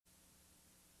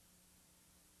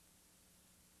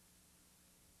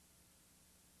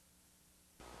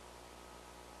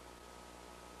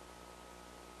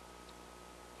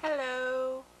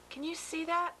Can you see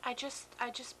that? I just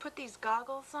put these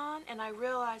goggles on and I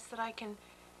realized that I can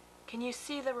you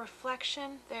see the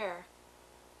reflection there?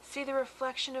 See the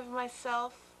reflection of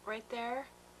myself right there?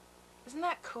 Isn't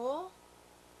that cool?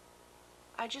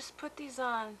 I just put these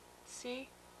on. See?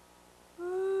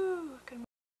 Ooh, I can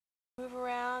move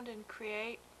around and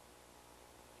create.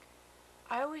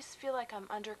 I always feel like I'm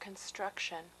under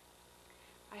construction.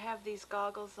 I have these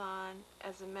goggles on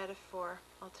as a metaphor.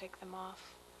 I'll take them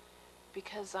off.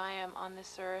 Because I am on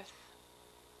this earth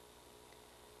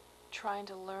trying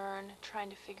to learn, trying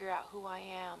to figure out who I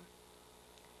am.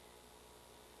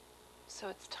 So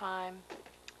it's time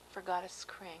for Goddess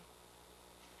KRING.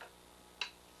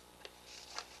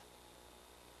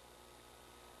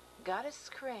 Goddess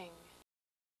KRING,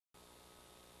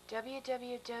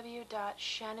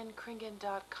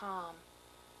 www.shannonkringen.com.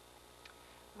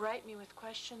 Write me with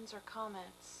questions or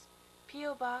comments.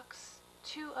 P.O. Box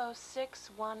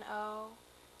 20610,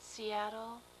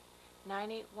 Seattle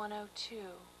 98102.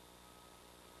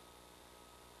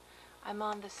 I'm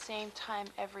on the same time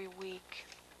every week.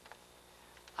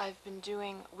 I've been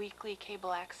doing weekly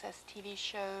cable access TV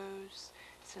shows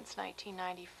since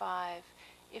 1995.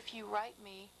 If you write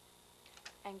me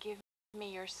and give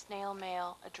me your snail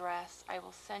mail address, I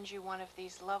will send you one of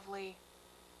these lovely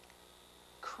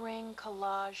KRING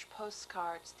collage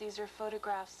postcards. These are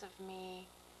photographs of me.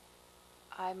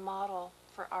 I model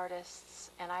for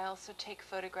artists, and I also take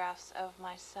photographs of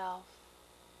myself.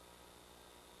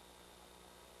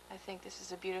 I think this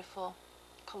is a beautiful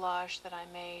collage that I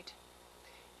made.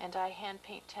 And I hand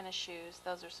paint tennis shoes.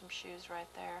 Those are some shoes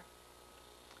right there.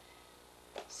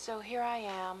 So here I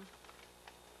am,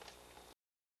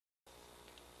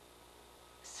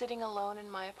 sitting alone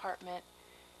in my apartment,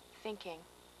 thinking,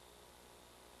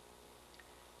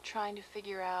 trying to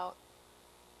figure out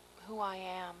who I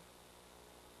am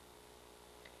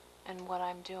and what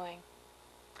I'm doing.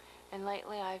 And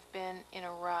lately I've been in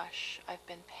a rush. I've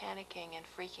been panicking and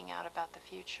freaking out about the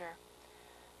future.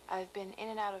 I've been in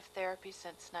and out of therapy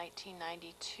since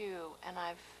 1992, and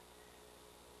I've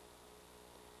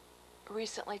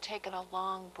recently taken a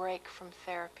long break from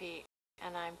therapy,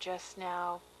 and I'm just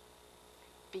now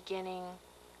beginning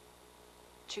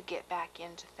to get back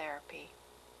into therapy.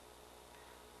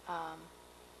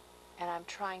 And I'm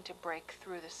trying to break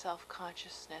through the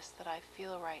self-consciousness that I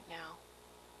feel right now.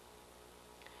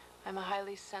 I'm a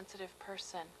highly sensitive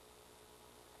person.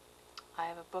 I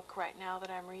have a book right now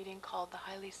that I'm reading called The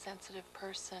Highly Sensitive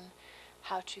Person,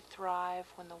 How to Thrive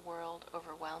When the World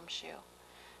Overwhelms You,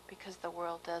 because the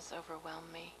world does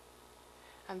overwhelm me.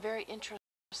 I'm very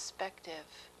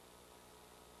introspective.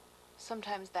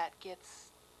 Sometimes that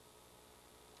gets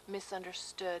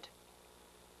misunderstood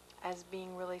as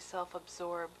being really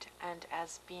self-absorbed and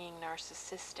as being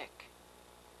narcissistic.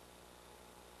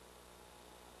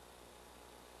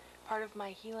 Part of my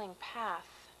healing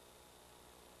path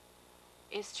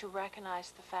is to recognize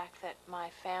the fact that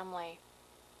my family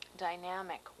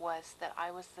dynamic was that I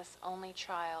was this only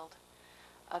child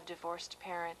of divorced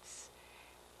parents,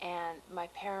 and my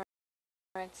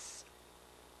parents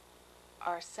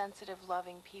are sensitive,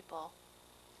 loving people,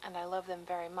 and I love them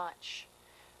very much.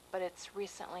 But it's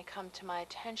recently come to my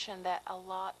attention that a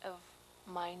lot of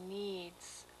my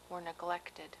needs were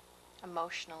neglected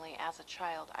emotionally as a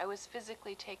child. I was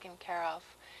physically taken care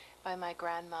of by my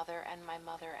grandmother and my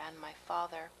mother and my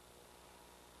father.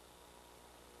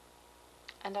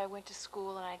 And I went to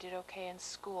school and I did okay in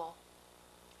school.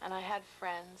 And I had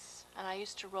friends, and I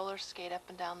used to roller skate up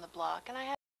and down the block, and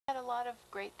I had a lot of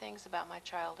great things about my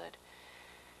childhood.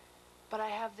 But I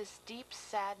have this deep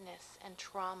sadness and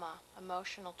trauma,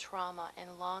 emotional trauma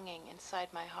and longing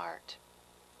inside my heart.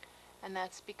 And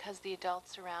that's because the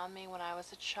adults around me when I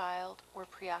was a child were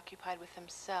preoccupied with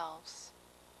themselves,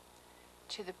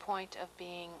 to the point of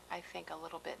being, I think, a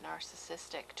little bit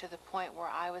narcissistic, to the point where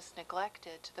I was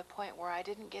neglected, to the point where I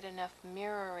didn't get enough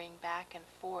mirroring back and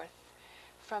forth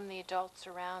from the adults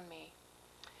around me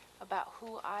about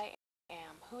who I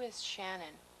am, who is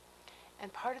Shannon.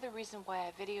 And part of the reason why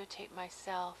I videotape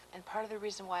myself, and part of the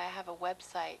reason why I have a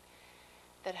website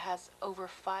that has over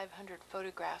 500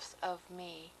 photographs of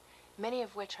me, many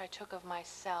of which I took of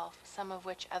myself, some of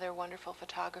which other wonderful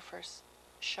photographers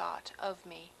shot of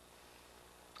me.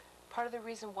 Part of the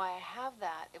reason why I have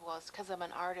that, it was because I'm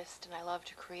an artist and I love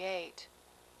to create,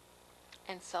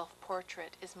 and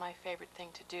self-portrait is my favorite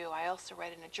thing to do. I also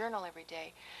write in a journal every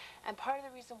day. And part of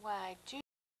the reason why I do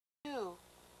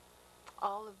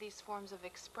all of these forms of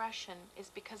expression is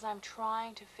because I'm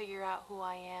trying to figure out who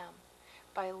I am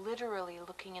by literally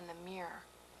looking in the mirror.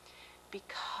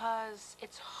 Because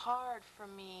it's hard for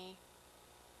me,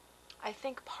 I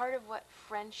think part of what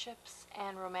friendships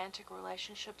and romantic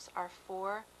relationships are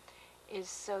for is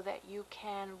so that you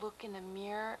can look in the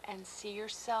mirror and see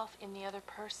yourself in the other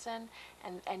person,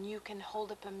 and you can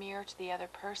hold up a mirror to the other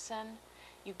person.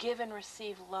 You give and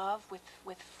receive love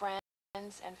with friends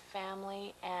and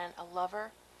family and a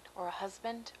lover or a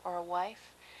husband or a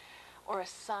wife or a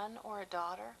son or a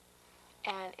daughter.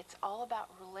 And it's all about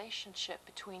relationship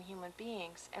between human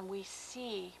beings, and we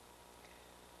see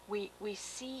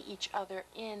each other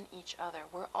in each other.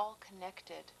 We're all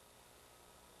connected.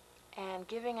 And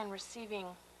giving and receiving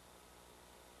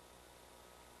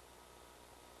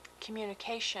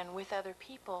communication with other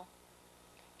people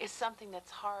is something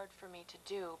that's hard for me to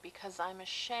do, because I'm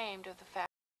ashamed of the fact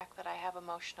that I have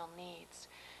emotional needs,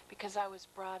 because I was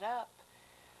brought up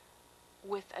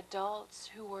with adults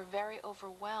who were very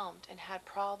overwhelmed and had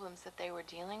problems that they were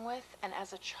dealing with. And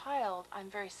as a child, I'm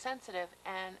very sensitive,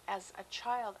 and as a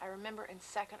child, I remember in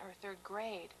 2nd or 3rd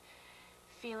grade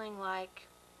feeling like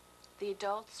the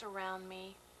adults around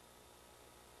me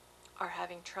are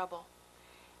having trouble,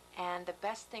 and the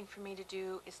best thing for me to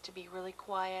do is to be really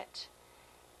quiet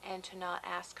and to not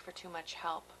ask for too much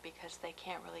help, because they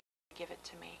can't really give it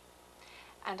to me.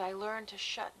 And I learned to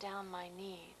shut down my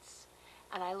needs,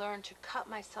 and I learned to cut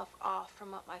myself off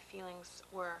from what my feelings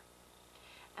were.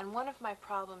 And one of my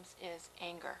problems is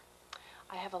anger.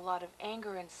 I have a lot of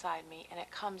anger inside me, and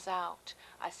it comes out.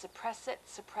 I suppress it,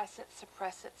 suppress it,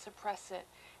 suppress it, suppress it,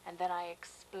 and then I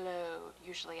explode,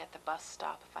 usually at the bus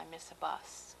stop if I miss a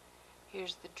bus.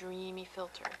 Here's the dreamy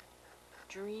filter.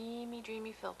 Dreamy,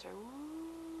 dreamy filter.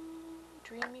 Ooh,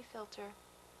 dreamy filter.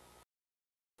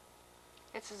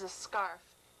 This is a scarf.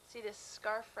 See this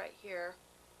scarf right here?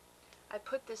 I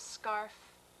put this scarf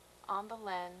on the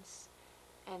lens,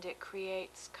 and it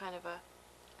creates kind of a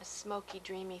smoky,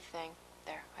 dreamy thing.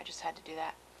 There, I just had to do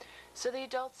that. So the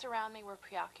adults around me were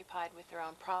preoccupied with their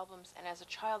own problems, and as a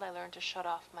child I learned to shut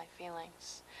off my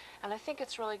feelings. And I think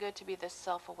it's really good to be this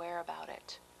self-aware about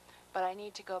it. But I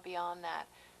need to go beyond that.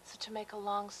 So to make a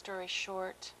long story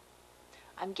short,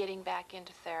 I'm getting back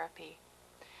into therapy.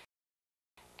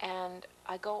 And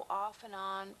I go off and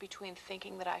on between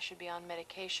thinking that I should be on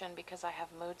medication because I have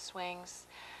mood swings,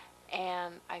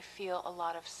 and I feel a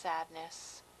lot of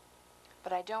sadness.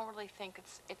 But I don't really think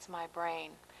it's my brain.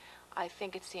 I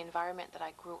think it's the environment that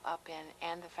I grew up in,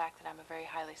 and the fact that I'm a very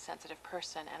highly sensitive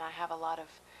person, and I have a lot of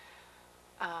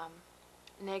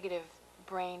negative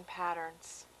brain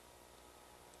patterns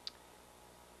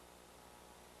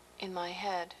in my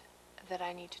head that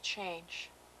I need to change.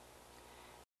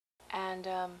 And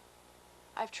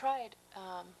I've tried,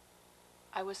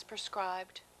 I was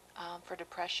prescribed for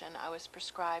depression, I was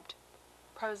prescribed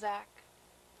Prozac,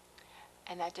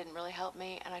 and that didn't really help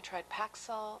me. And I tried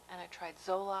Paxil, and I tried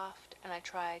Zoloft, and I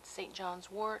tried St.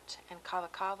 John's wort and Kava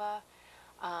Kava,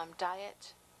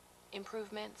 diet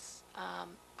improvements,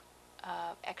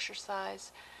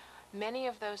 exercise. Many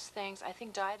of those things, I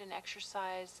think diet and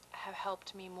exercise have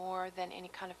helped me more than any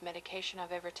kind of medication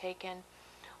I've ever taken,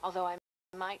 although I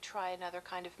might try another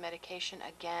kind of medication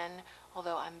again,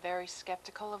 although I'm very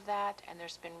skeptical of that. And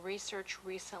there's been research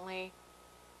recently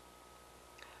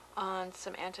on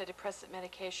some antidepressant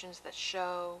medications that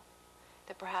show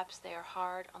that perhaps they are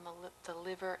hard on the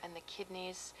liver and the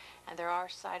kidneys, and there are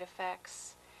side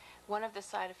effects. One of the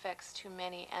side effects to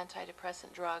many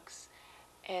antidepressant drugs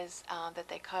is that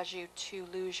they cause you to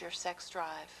lose your sex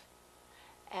drive.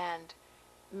 And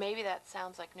maybe that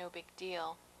sounds like no big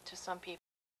deal to some people,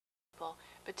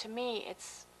 but to me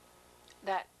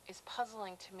that is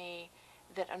puzzling to me,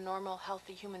 that a normal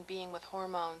healthy human being with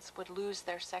hormones would lose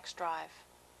their sex drive.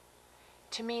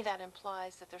 To me, that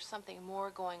implies that there's something more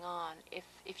going on.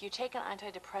 If you take an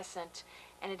antidepressant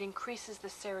and it increases the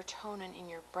serotonin in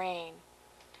your brain,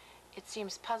 it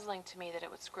seems puzzling to me that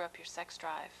it would screw up your sex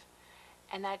drive.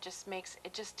 And that just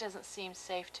it just doesn't seem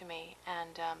safe to me,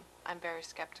 and I'm very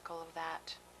skeptical of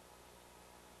that.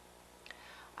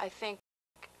 I think,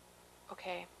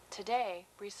 okay, today,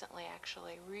 recently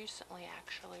actually,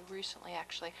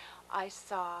 I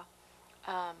saw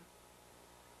a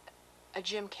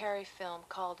Jim Carrey film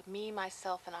called Me,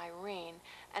 Myself, and Irene,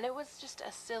 and it was just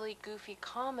a silly, goofy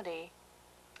comedy.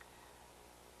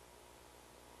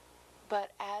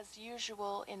 But as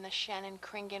usual, in the Shannon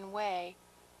Kringen way,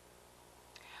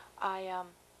 I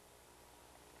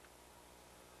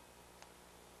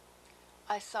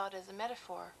saw it as a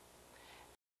metaphor.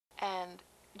 And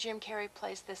Jim Carrey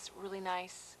plays this really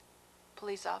nice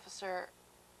police officer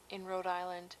in Rhode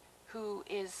Island who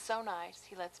is so nice,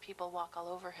 he lets people walk all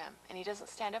over him, and he doesn't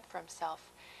stand up for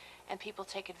himself, and people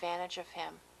take advantage of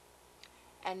him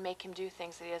and make him do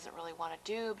things that he doesn't really want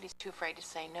to do, but he's too afraid to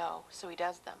say no, so he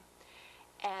does them.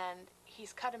 and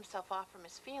he's cut himself off from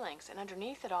his feelings, and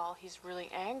underneath it all he's really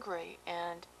angry,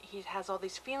 and he has all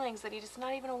these feelings that he's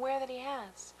not even aware that he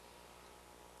has.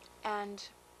 And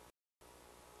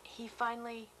he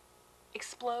finally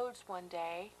explodes one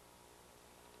day.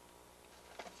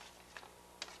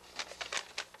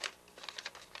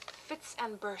 Fits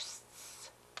and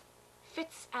bursts.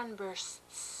 Fits and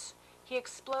bursts. He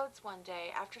explodes one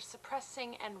day after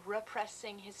suppressing and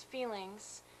repressing his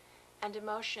feelings and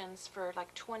emotions for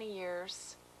like 20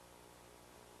 years.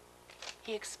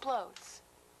 He explodes.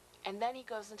 And then he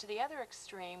goes into the other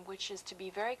extreme, which is to be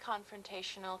very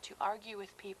confrontational, to argue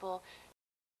with people,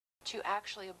 to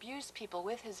actually abuse people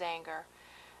with his anger,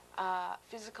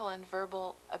 physical and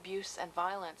verbal abuse and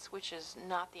violence, which is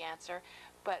not the answer.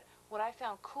 But what I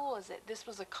found cool is that this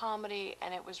was a comedy,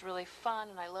 and it was really fun,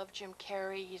 and I love Jim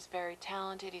Carrey. He's very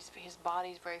talented. His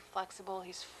body's very flexible.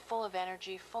 He's full of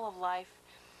energy, full of life.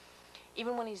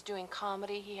 Even when he's doing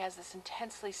comedy, he has this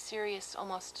intensely serious,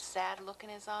 almost sad look in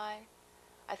his eye.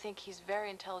 I think he's a very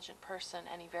intelligent person,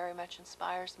 and he very much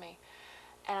inspires me.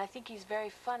 And I think he's very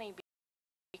funny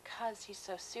because he's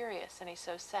so serious and he's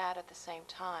so sad at the same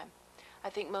time. I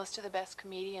think most of the best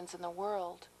comedians in the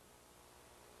world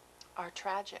are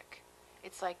tragic.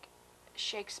 It's like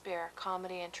Shakespeare,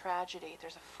 comedy and tragedy.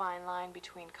 There's a fine line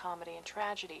between comedy and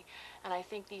tragedy. And I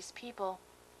think these people,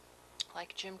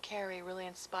 like Jim Carrey, really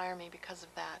inspire me because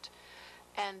of that.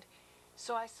 And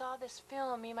so I saw this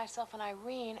film, Me, Myself, and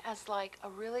Irene, as like a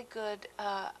really good,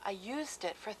 I used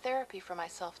it for therapy for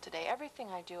myself today. Everything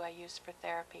I do, I use for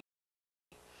therapy.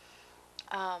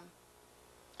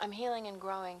 I'm healing and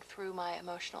growing through my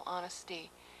emotional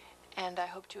honesty, and I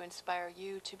hope to inspire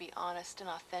you to be honest and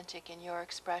authentic in your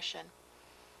expression,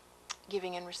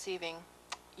 giving and receiving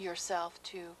yourself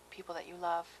to people that you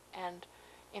love and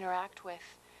interact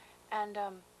with. And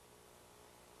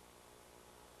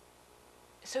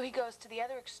so he goes to the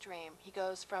other extreme. He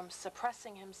goes from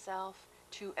suppressing himself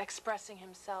to expressing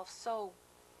himself so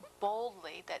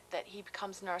boldly that he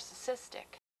becomes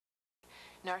narcissistic.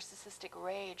 Narcissistic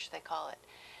rage, they call it.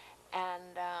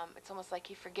 And it's almost like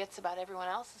he forgets about everyone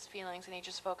else's feelings, and he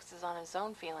just focuses on his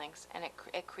own feelings, and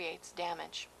it creates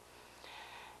damage.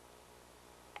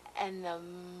 And the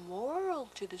moral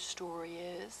to the story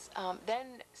is,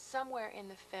 then somewhere in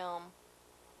the film,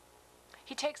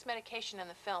 he takes medication in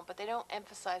the film, but they don't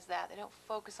emphasize that. They don't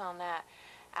focus on that.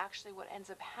 Actually, what ends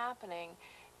up happening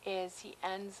is he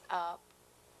ends up,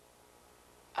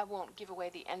 I won't give away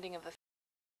the ending of the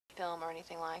film or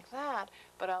anything like that,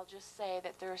 but I'll just say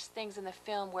that there's things in the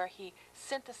film where he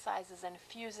synthesizes and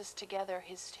fuses together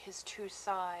his two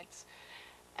sides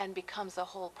and becomes a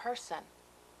whole person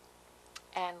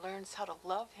and learns how to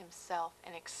love himself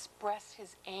and express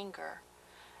his anger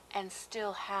and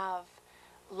still have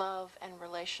love and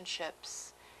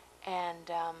relationships.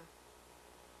 And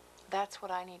that's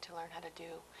what I need to learn how to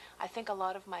do. I think a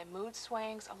lot of my mood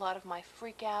swings, a lot of my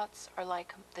freakouts are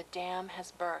like the dam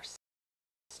has burst.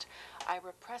 I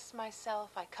repress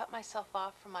myself, I cut myself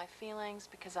off from my feelings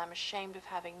because I'm ashamed of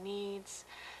having needs,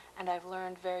 and I've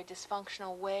learned very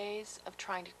dysfunctional ways of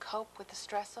trying to cope with the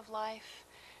stress of life,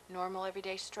 normal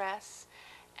everyday stress.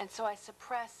 And so I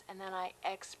suppress and then I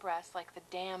express, like the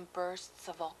dam bursts,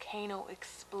 a volcano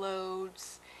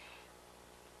explodes,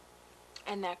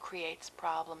 and that creates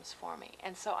problems for me.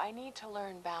 And so I need to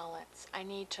learn balance. I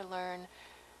need to learn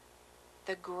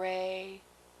the gray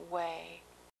way,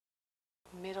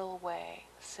 middle way,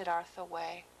 Siddhartha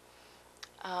way.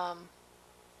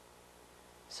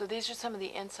 So these are some of the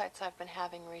insights I've been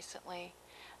having recently.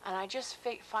 And I just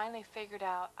finally figured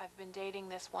out, I've been dating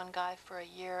this one guy for a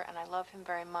year, and I love him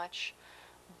very much,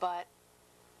 but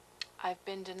I've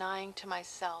been denying to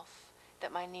myself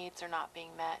that my needs are not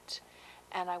being met.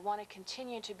 And I want to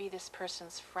continue to be this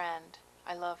person's friend.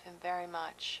 I love him very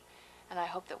much, and I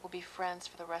hope that we'll be friends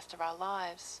for the rest of our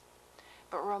lives.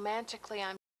 But romantically,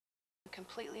 I'm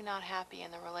completely not happy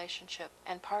in the relationship,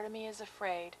 and part of me is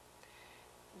afraid.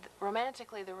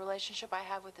 Romantically, the relationship I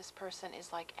have with this person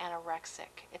is like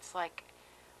anorexic. It's like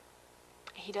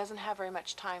he doesn't have very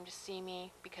much time to see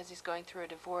me because he's going through a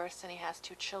divorce and he has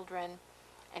 2 children,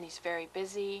 and he's very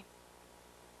busy,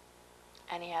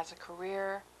 and he has a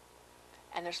career,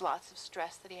 and there's lots of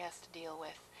stress that he has to deal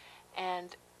with.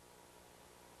 And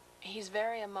he's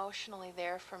very emotionally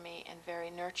there for me and very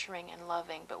nurturing and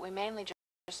loving, but we mainly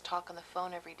just talk on the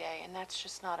phone every day, and that's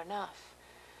just not enough.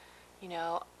 You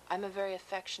know, I'm a very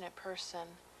affectionate person,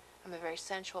 I'm a very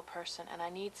sensual person, and I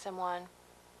need someone,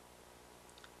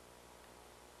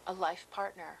 a life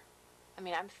partner. I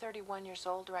mean, I'm 31 years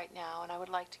old right now, and I would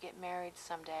like to get married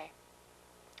someday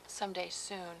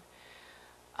soon.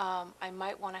 I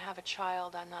might want to have a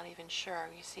child, I'm not even sure.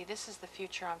 You see, this is the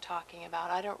future I'm talking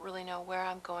about. I don't really know where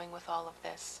I'm going with all of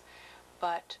this,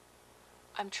 but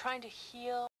I'm trying to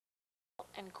heal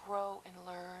and grow and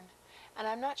learn. And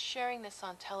I'm not sharing this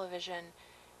on television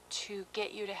to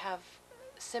get you to have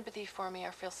sympathy for me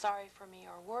or feel sorry for me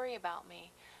or worry about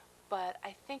me, but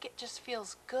I think it just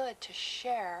feels good to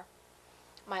share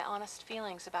my honest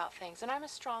feelings about things. And I'm a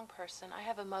strong person. I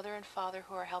have a mother and father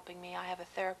who are helping me. I have a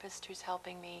therapist who's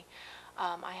helping me.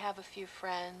 I have a few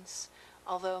friends,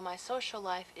 although my social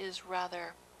life is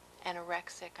rather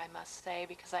anorexic, I must say,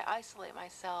 because I isolate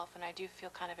myself and I do feel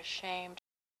kind of ashamed.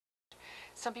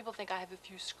 Some people think I have a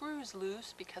few screws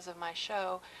loose because of my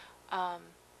show,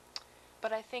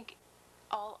 but I think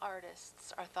all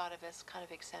artists are thought of as kind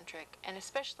of eccentric, and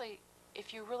especially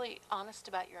if you're really honest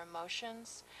about your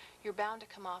emotions, you're bound to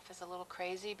come off as a little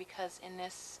crazy, because in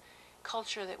this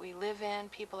culture that we live in,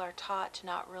 people are taught to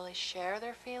not really share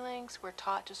their feelings. We're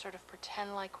taught to sort of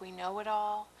pretend like we know it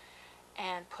all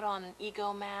and put on an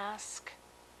ego mask,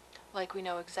 like we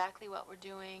know exactly what we're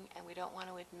doing, and we don't want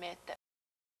to admit that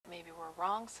maybe we're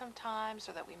wrong sometimes,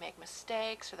 or that we make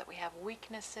mistakes, or that we have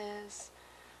weaknesses,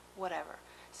 whatever.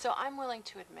 So I'm willing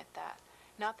to admit that.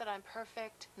 Not that I'm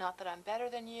perfect, not that I'm better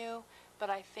than you, but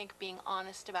I think being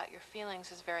honest about your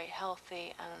feelings is very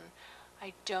healthy, and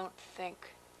I don't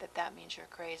think that that means you're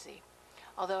crazy.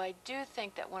 Although I do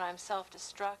think that when I'm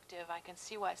self-destructive, I can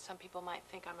see why some people might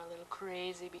think I'm a little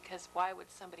crazy, because why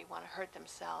would somebody want to hurt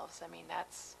themselves? I mean,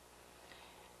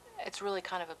 it's really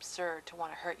kind of absurd to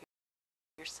want to hurt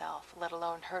yourself, let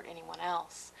alone hurt anyone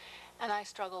else. And I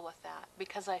struggle with that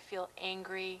because I feel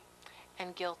angry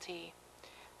and guilty,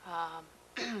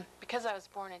 because I was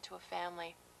born into a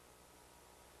family,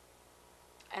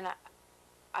 and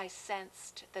I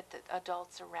sensed that the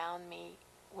adults around me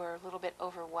were a little bit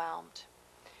overwhelmed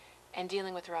and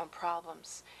dealing with their own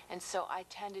problems. And so I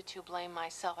tended to blame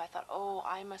myself. I thought, oh,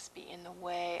 I must be in the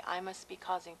way. I must be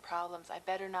causing problems. I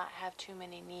better not have too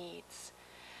many needs.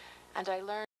 And I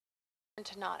learned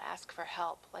to not ask for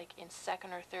help. Like in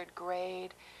second or third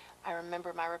grade, I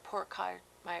remember my report cards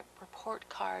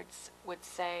would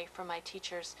say from my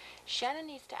teachers, Shannon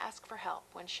needs to ask for help.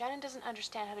 When Shannon doesn't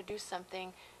understand how to do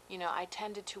something, I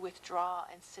tended to withdraw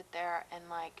and sit there, and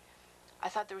I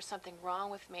thought there was something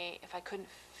wrong with me if I couldn't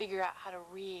figure out how to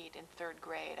read in third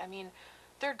grade. I mean,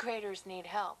 third graders need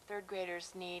help. Third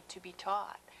graders need to be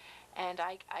taught. And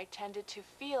I tended to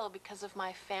feel, because of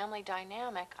my family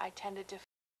dynamic, I tended to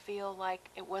feel like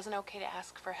it wasn't okay to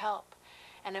ask for help.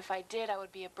 And if I did, I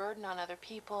would be a burden on other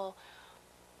people,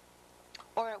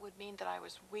 or it would mean that I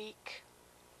was weak,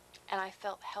 and I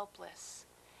felt helpless.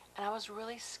 And I was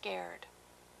really scared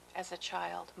as a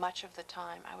child. Much of the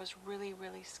time, I was really,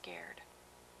 really scared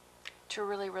to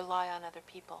really rely on other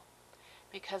people,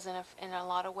 because in a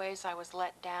lot of ways I was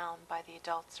let down by the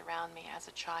adults around me as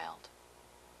a child.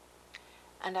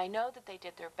 And I know that they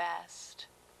did their best,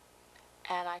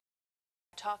 and I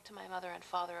talked to my mother and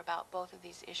father about both of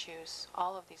these issues,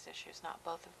 all of these issues, not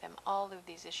both of them, all of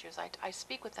these issues. I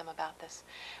speak with them about this,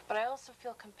 but I also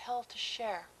feel compelled to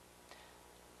share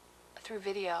through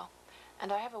video.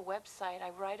 And I have a website. I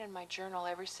write in my journal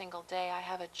every single day. I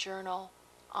have a journal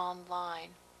online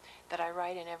that I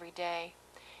write in every day,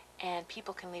 and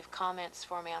people can leave comments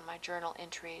for me on my journal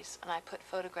entries, and I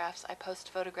post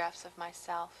photographs of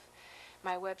myself.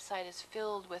 My website is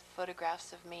filled with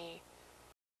photographs of me,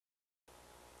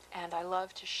 and I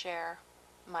love to share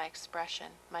my expression,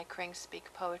 my Kring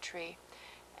Speak poetry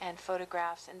and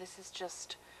photographs, and this is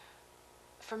just,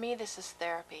 for me, this is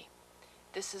therapy.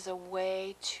 This is a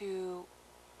way to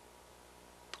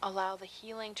allow the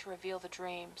healing to reveal the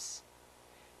dreams,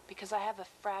 because I have a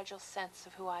fragile sense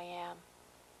of who I am.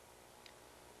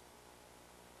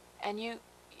 And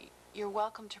you're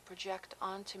welcome to project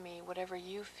onto me whatever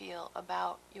you feel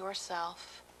about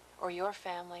yourself or your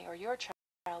family or your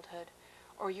childhood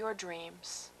or your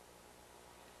dreams.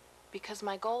 Because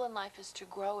my goal in life is to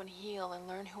grow and heal and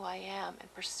learn who I am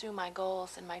and pursue my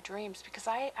goals and my dreams, because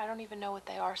I don't even know what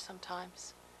they are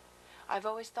sometimes. I've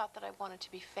always thought that I wanted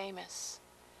to be famous,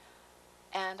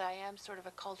 and I am sort of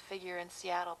a cult figure in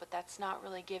Seattle, but that's not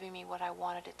really giving me what I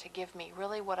wanted it to give me.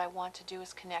 Really, what I want to do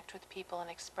is connect with people and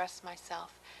express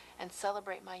myself and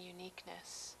celebrate my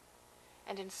uniqueness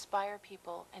and inspire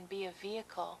people and be a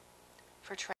vehicle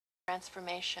for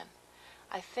transformation.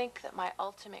 I think that my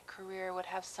ultimate career would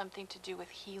have something to do with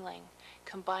healing,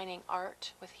 combining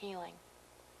art with healing.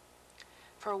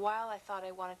 For a while, I thought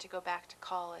I wanted to go back to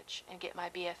college and get my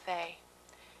BFA,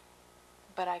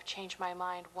 but I've changed my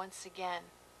mind once again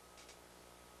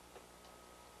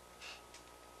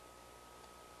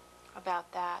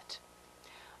about that.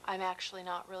 I'm actually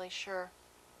not really sure.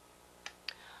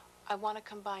 I want to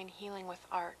combine healing with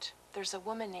art. There's a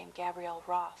woman named Gabrielle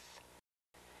Roth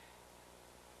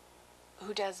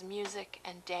who does music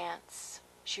and dance.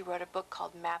 She wrote a book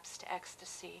called Maps to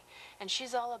Ecstasy, and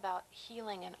she's all about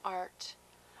healing and art.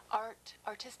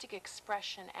 Artistic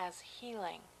expression as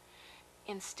healing.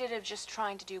 Instead of just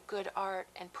trying to do good art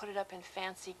and put it up in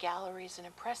fancy galleries and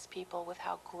impress people with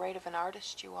how great of an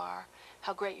artist you are,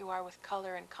 how great you are with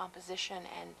color and composition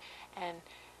and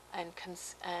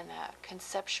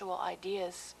conceptual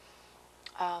ideas,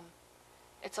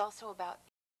 it's also about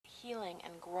healing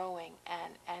and growing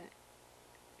and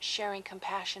sharing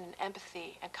compassion and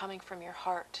empathy and coming from your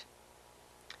heart.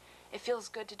 It feels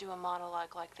good to do a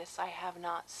monologue like this. I have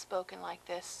not spoken like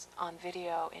this on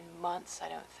video in months, I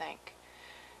don't think.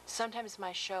 Sometimes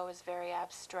my show is very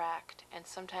abstract, and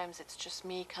sometimes it's just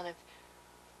me kind of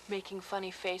making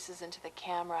funny faces into the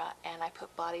camera, and I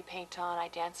put body paint on. I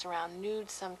dance around nude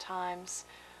sometimes.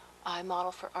 I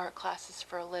model for art classes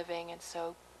for a living, and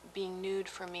so being nude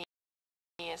for me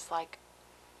is like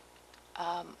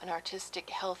an artistic,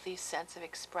 healthy sense of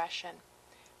expression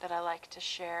that I like to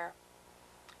share.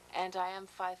 And I am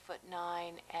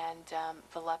 5'9" and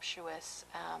voluptuous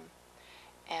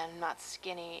and not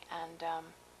skinny, and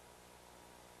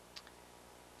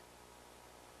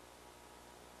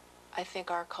I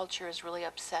think our culture is really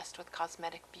obsessed with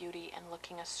cosmetic beauty and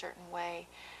looking a certain way.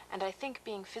 And I think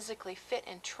being physically fit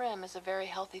and trim is a very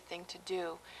healthy thing to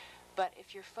do. But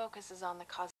if your focus is on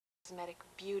the cosmetic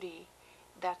beauty,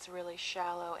 that's really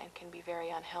shallow and can be very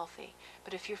unhealthy.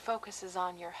 But if your focus is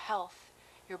on your health,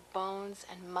 your bones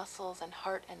and muscles and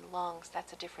heart and lungs,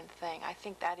 that's a different thing. I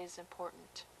think that is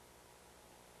important.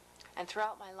 And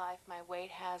throughout my life, my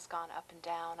weight has gone up and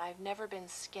down. I've never been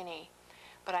skinny,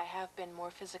 but I have been more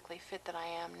physically fit than I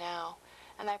am now.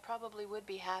 And I probably would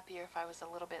be happier if I was a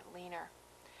little bit leaner.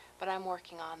 But I'm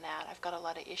working on that. I've got a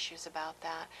lot of issues about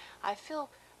that. I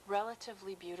feel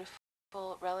relatively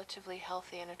beautiful, relatively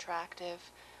healthy and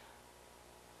attractive.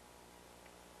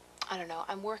 I don't know.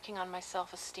 I'm working on my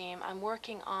self-esteem. I'm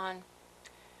working on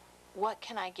what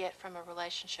can I get from a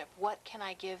relationship? What can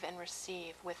I give and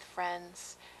receive with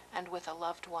friends and with a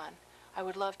loved one? I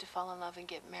would love to fall in love and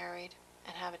get married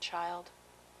and have a child.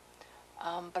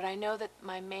 But I know that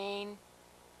my main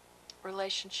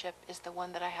relationship is the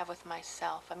one that I have with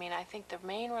myself. I mean, I think the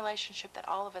main relationship that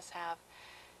all of us have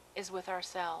is with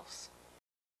ourselves.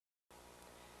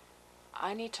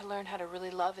 I need to learn how to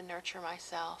really love and nurture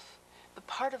myself. But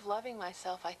part of loving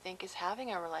myself, I think, is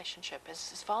having a relationship,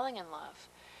 is falling in love,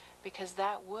 because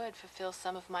that would fulfill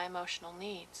some of my emotional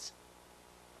needs.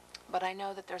 But I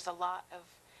know that there's a lot of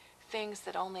things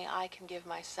that only I can give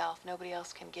myself, nobody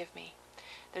else can give me.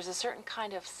 There's a certain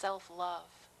kind of self-love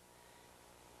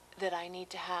that I need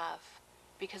to have,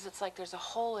 because it's like there's a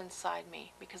hole inside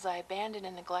me, because I abandon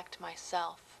and neglect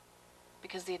myself,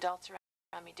 because the adults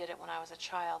around me did it when I was a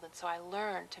child, and so I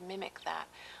learned to mimic that.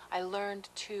 I learned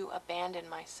to abandon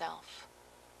myself.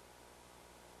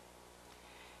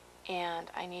 And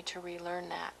I need to relearn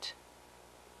that.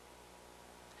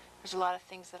 There's a lot of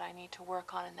things that I need to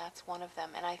work on, and that's one of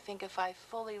them. And I think if I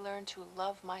fully learn to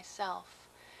love myself,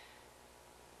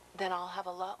 then I'll have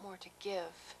a lot more to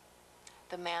give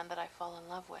the man that I fall in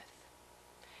love with.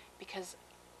 Because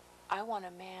I want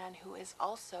a man who is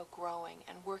also growing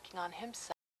and working on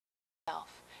himself.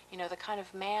 You know, the kind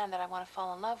of man that I want to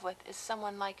fall in love with is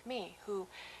someone like me, who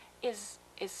is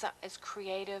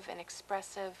creative and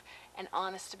expressive and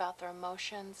honest about their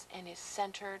emotions, and is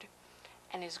centered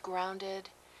and is grounded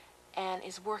and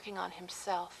is working on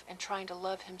himself and trying to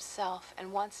love himself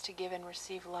and wants to give and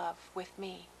receive love with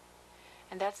me.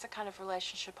 And that's the kind of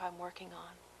relationship I'm working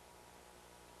on.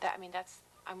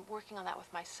 I'm working on that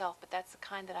with myself, but that's the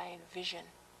kind that I envision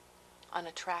on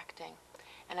attracting.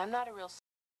 And I'm not a real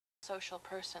social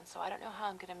person, so I don't know how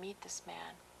I'm going to meet this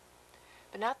man.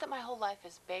 But not that my whole life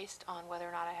is based on whether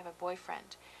or not I have a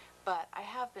boyfriend, but I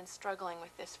have been struggling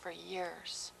with this for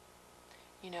years,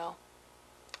 you know,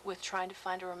 with trying to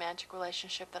find a romantic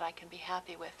relationship that I can be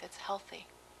happy with, that's healthy.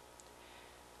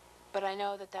 But I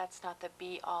know that that's not the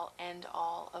be-all,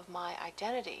 end-all of my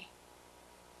identity.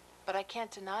 But I can't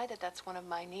deny that that's one of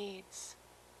my needs,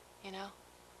 you know,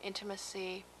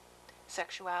 intimacy,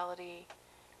 sexuality,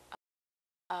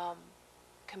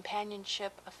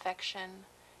 companionship, affection.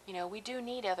 You know, we do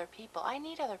need other people. I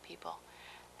need other people.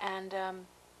 And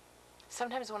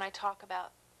sometimes when I talk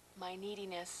about my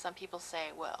neediness, some people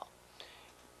say, well,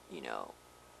 you know,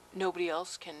 nobody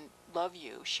else can love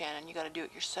you, Shannon. You got to do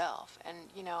it yourself. And,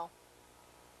 you know,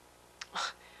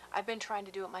 I've been trying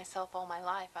to do it myself all my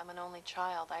life. I'm an only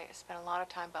child. I spent a lot of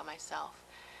time by myself.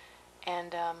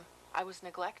 And I was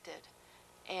neglected,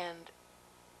 and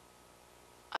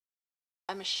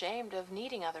I'm ashamed of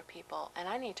needing other people, and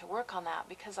I need to work on that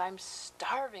because I'm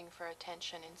starving for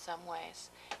attention in some ways.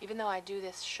 Even though I do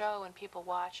this show and people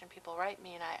watch and people write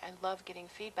me and I love getting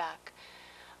feedback,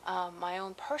 my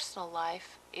own personal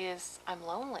life is I'm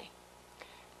lonely,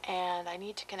 and I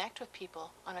need to connect with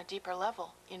people on a deeper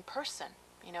level, in person,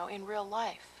 in real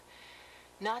life.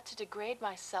 Not to degrade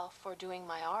myself for doing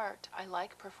my art. I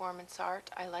like performance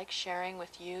art. I like sharing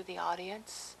with you, the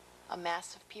audience, a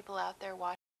mass of people out there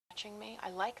watching me. I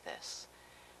like this.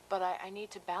 But I need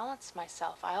to balance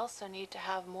myself. I also need to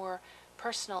have more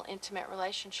personal, intimate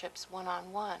relationships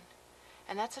one-on-one.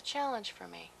 And that's a challenge for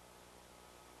me.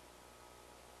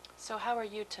 So how are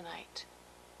you tonight?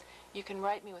 You can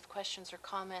write me with questions or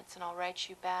comments and I'll write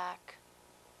you back.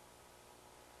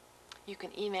 You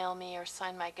can email me or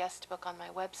sign my guest book on my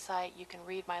website. You can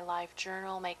read my live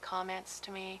journal, make comments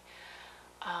to me.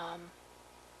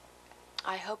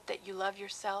 I hope that you love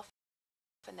yourself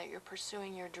and that you're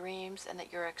pursuing your dreams and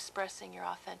that you're expressing your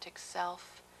authentic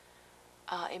self.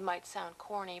 It might sound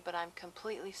corny, but I'm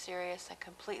completely serious and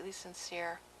completely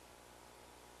sincere.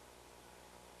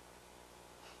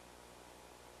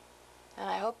 And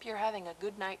I hope you're having a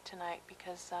good night tonight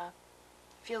because it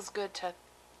feels good to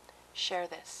share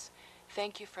this.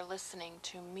 Thank you for listening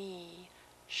to me,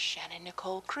 Shannon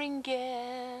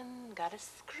Kringen,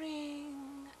 Goddess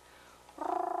KRING.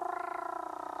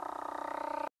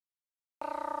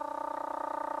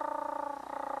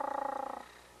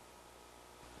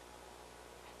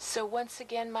 So once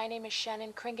again, my name is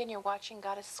Shannon Kringen. You're watching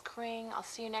Goddess KRING. I'll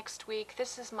see you next week.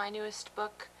 This is my newest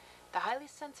book, The Highly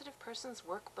Sensitive Person's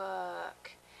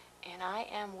Workbook. And I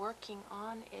am working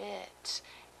on it.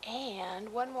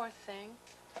 And one more thing,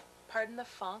 pardon the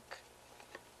funk.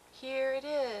 Here it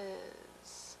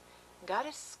is.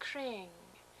 Goddess KRING,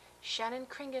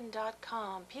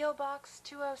 shannonkringen.com, P.O. Box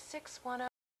 20610,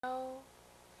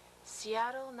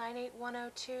 Seattle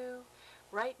 98102.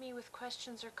 Write me with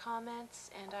questions or comments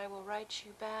and I will write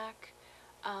you back.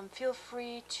 Feel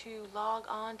free to log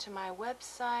on to my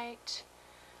website.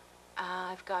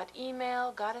 I've got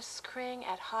email,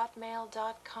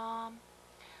 goddesskring@hotmail.com.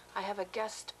 I have a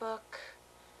guest book,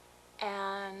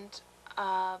 and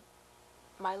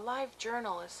my live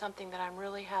journal is something that I'm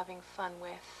really having fun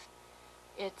with.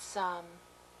 It's, I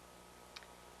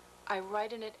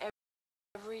write in it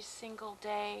every single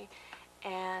day,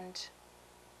 and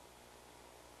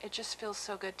it just feels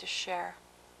so good to share.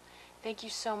 Thank you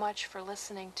so much for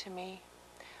listening to me.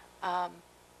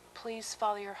 Please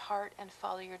follow your heart and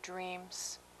follow your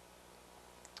dreams.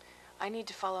 I need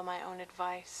to follow my own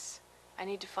advice. I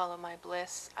need to follow my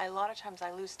bliss. A lot of times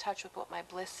I lose touch with what my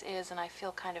bliss is and I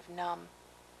feel kind of numb.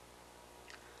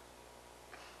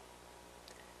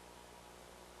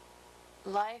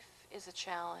 Life is a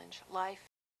challenge. Life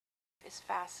is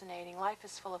fascinating. Life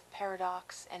is full of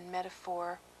paradox and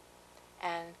metaphor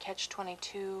and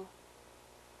catch-22,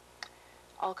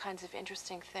 all kinds of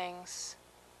interesting things.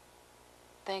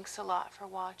 Thanks a lot for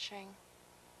watching.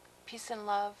 Peace and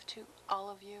love to all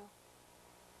of you.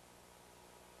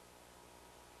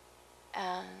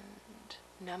 And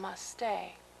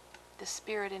namaste. The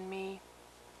spirit in me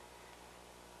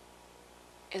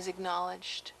is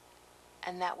acknowledged,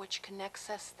 and that which connects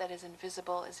us that is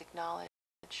invisible is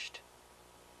acknowledged.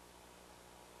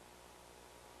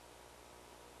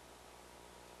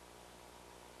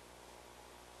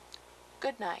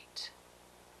 Good night.